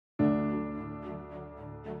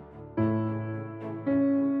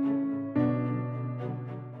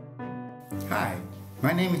Hi,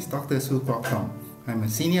 my name is Dr. Soo Kwok Tong. I'm a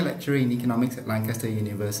senior lecturer in economics at Lancaster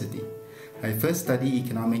University. I first studied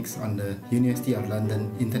economics on the University of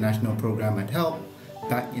London International Programme at HELP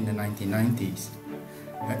back in the 1990s.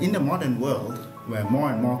 In the modern world, where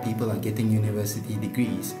more and more people are getting university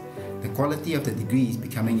degrees, the quality of the degree is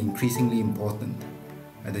becoming increasingly important.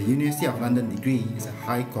 The University of London degree is a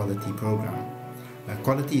high-quality program.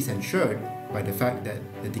 Quality is ensured by the fact that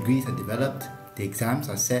the degrees are developed, the exams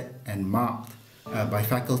are set and marked by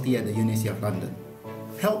faculty at the University of London.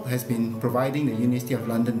 HELP has been providing the University of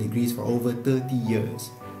London degrees for over 30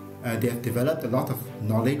 years. They have developed a lot of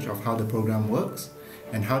knowledge of how the program works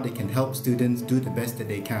and how they can help students do the best that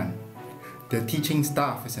they can. The teaching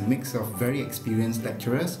staff is a mix of very experienced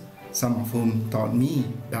lecturers, some of whom taught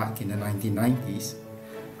me back in the 1990s,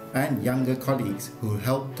 and younger colleagues who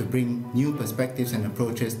help to bring new perspectives and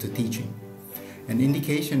approaches to teaching. An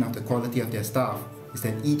indication of the quality of their staff is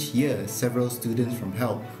that each year several students from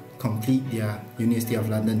HELP complete their University of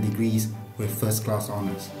London degrees with first-class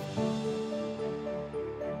honours.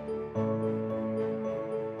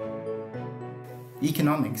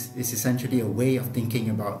 Economics is essentially a way of thinking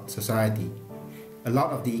about society. A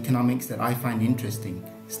lot of the economics that I find interesting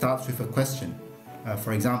starts with a question.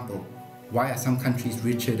 For example, why are some countries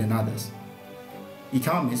richer than others?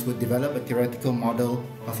 Economists would develop a theoretical model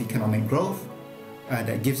of economic growth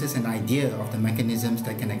that gives us an idea of the mechanisms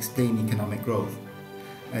that can explain economic growth.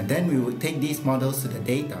 And then we would take these models to the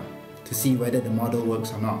data to see whether the model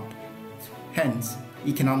works or not. Hence,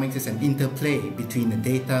 economics is an interplay between the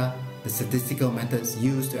data, the statistical methods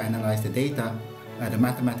used to analyze the data, the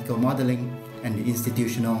mathematical modeling, and the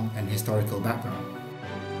institutional and historical background.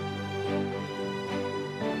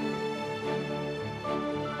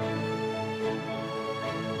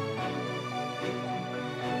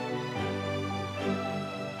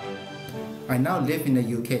 I now live in the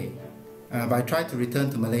UK, but I try to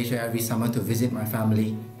return to Malaysia every summer to visit my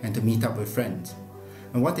family and to meet up with friends.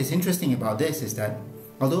 And what is interesting about this is that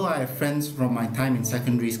although I have friends from my time in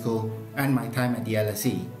secondary school and my time at the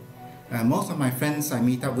LSE, most of my friends I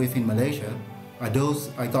meet up with in Malaysia are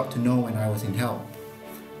those I got to know when I was in HELP.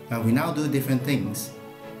 We now do different things,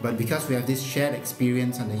 but because we have this shared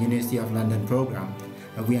experience on the University of London programme,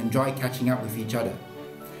 we enjoy catching up with each other.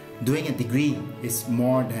 Doing a degree is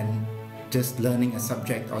more than just learning a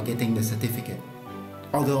subject or getting the certificate.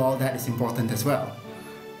 Although all that is important as well.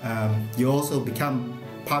 You also become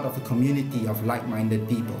part of a community of like-minded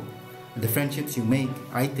people. The friendships you make,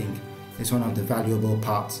 I think, is one of the valuable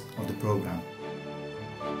parts of the program.